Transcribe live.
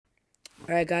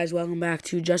Alright guys, welcome back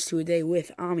to Just to a Day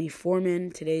with Ami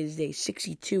Forman. Today is day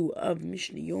 62 of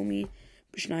Mishnah Yomi.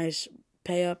 Mishnah is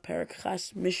Peah, Perek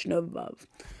Chas, Mishnah Vav.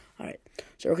 Alright,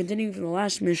 so we're continuing from the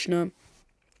last Mishnah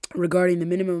regarding the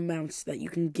minimum amounts that you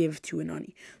can give to an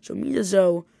ani. So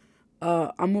Midazo,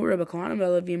 Amur B'Kohanim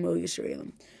V'Levim O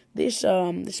Yisraelim. This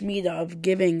midah of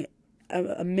giving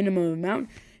a minimum amount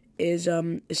is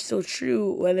still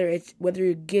true whether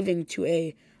you're giving to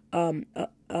a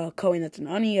Kohen that's an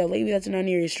ani, a Levi that's an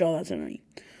ani, or Yisrael that's an ani.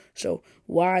 So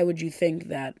why would you think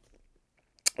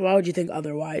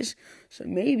otherwise? So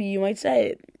maybe you might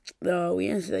say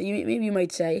maybe you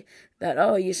might say that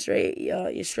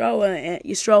Yisrael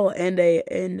and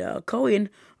a Kohen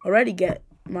already get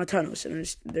matanos, and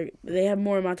they have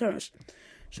more matanos.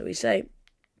 So we say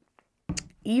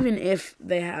even if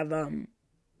they have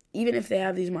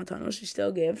these matanos, you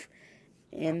still give,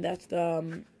 and that's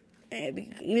the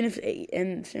even if,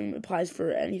 and the same applies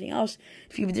for anything else,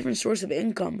 if you have a different source of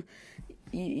income,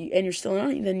 and you're still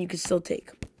on it, then you can still take.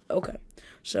 Okay,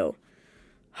 so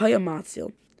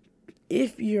hayamatzil.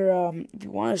 If you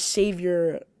want to save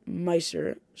your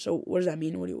meiser, so what does that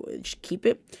mean? What do you just keep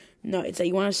it? No, it's that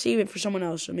you want to save it for someone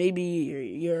else. So maybe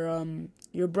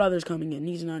your brother's coming in,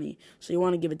 he's an ani, so you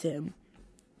want to give it to him.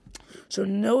 So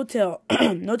no tel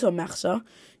machsa,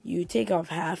 you take off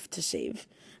half to save.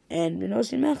 And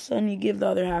and you give the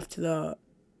other half to the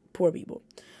poor people.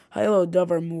 Haylo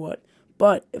davar muat.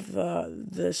 But if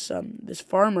this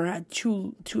farmer had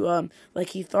two like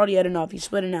he thought he had enough, he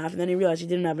split in half, and then he realized he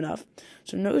didn't have enough.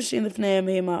 So noticing the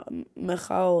fneim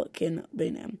mechal kin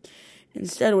beinam.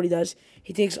 Instead, what he does,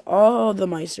 he takes all the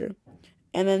meiser,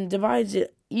 and then divides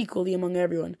it equally among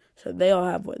everyone. So they all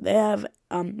have what they have.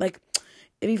 Like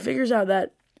if he figures out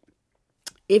that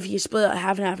if you split it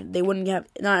half and half, they wouldn't have.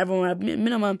 Not everyone would have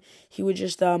minimum. He would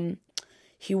just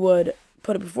he would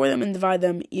put it before them and divide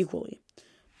them equally.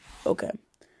 Okay,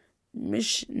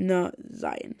 Mishnah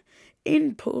Zayin.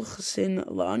 In Pochsin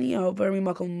Lani Haver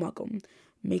Mimakom Makom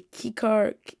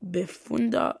Mekikar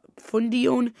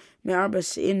Befundion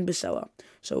Me'arbas in Besela.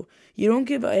 So you don't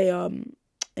give an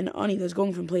ani that's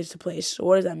going from place to place. So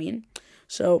what does that mean?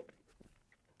 So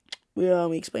we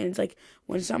explain it's like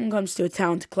when someone comes to a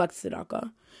town to collect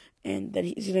tzedakah, and then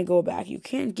he's gonna go back. You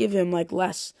can't give him like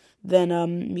less than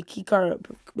mikikar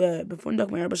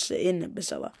befundak me'arbas in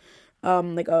besela,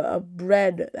 like a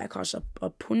bread that costs a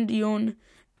pundion,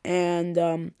 and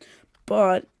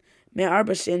but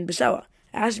me'arbas in besela.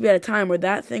 It has to be at a time where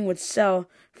that thing would sell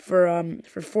for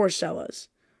 4 sellas.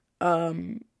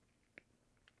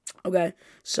 Okay,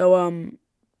 so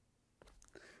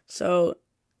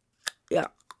yeah,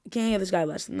 you can't give this guy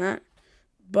less than that.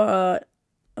 But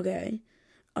okay.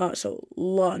 So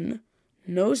lun,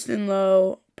 nostin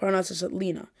lo parnasas at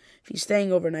lina. If he's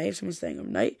staying overnight, if someone's staying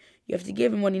overnight, you have to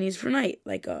give him what he needs for night,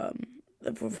 like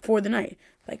for the night,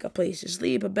 like a place to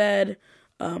sleep, a bed,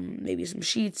 maybe some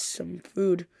sheets, some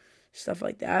food, stuff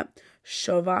like that.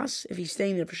 Shavas, if he's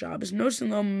staying there for Shabbos, nostin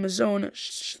lo mazon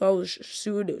shlosh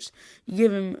suudus. You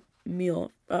give him a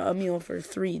meal for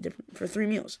three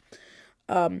meals.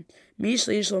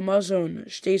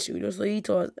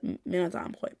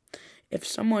 If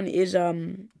someone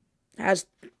has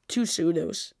 2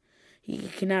 seudos, he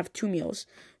can have 2 meals.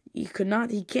 He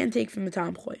can't take from the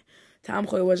tamchoy.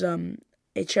 Tamchoy was a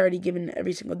charity given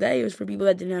every single day. It was for people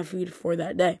that didn't have food for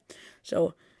that day.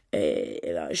 So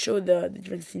it showed the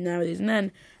difference between nowadays and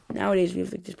then. Nowadays we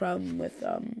have like this problem with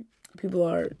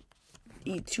people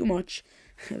eat too much,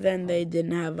 then they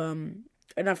didn't have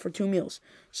enough for 2 meals.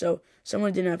 So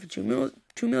someone didn't have for 2 meals.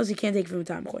 2 meals he can't take from the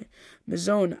time coin.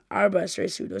 Mezon arba asrei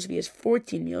sudos. If he has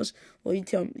 14 meals, lo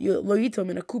yitom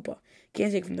in a kupa.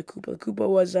 Can't take from the kupa. The kupa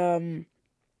was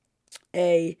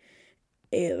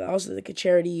also like a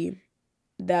charity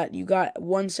that you got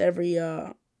once every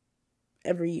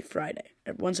Friday,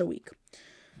 once a week.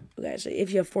 Okay, so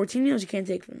if you have 14 meals, you can't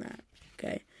take from that.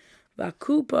 Okay, va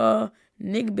kupa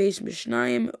nigbeis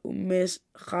b'shnayim umis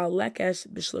chalekes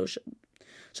b'shlosha.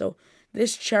 So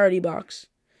this charity box,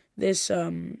 this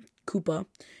kupa,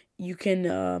 you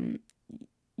can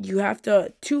you have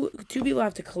to two people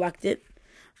have to collect it,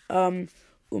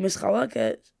 because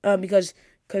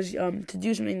to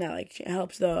do something that like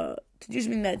helps to do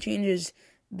something that changes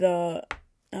the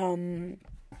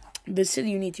city,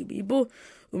 you need 2 people,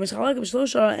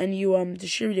 and you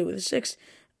distribute it with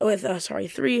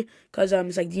 3, because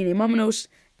it's like DNA Mamanos,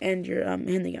 and you're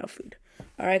handing out food.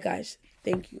 All right, guys.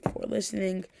 Thank you for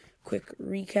listening. Quick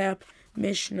recap.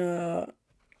 Mishnah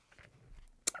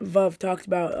Vav talked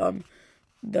about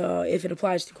if it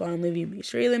applies to Kohanim, Leviim,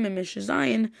 Yisraelim, and Mishnah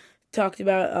Zayin talked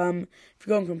about if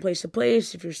you're going from place to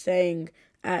place, if you're staying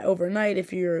at overnight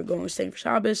if you're staying for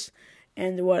Shabbos,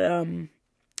 and what and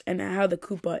how the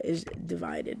kuppah is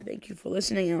divided. Thank you for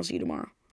listening, and I'll see you tomorrow.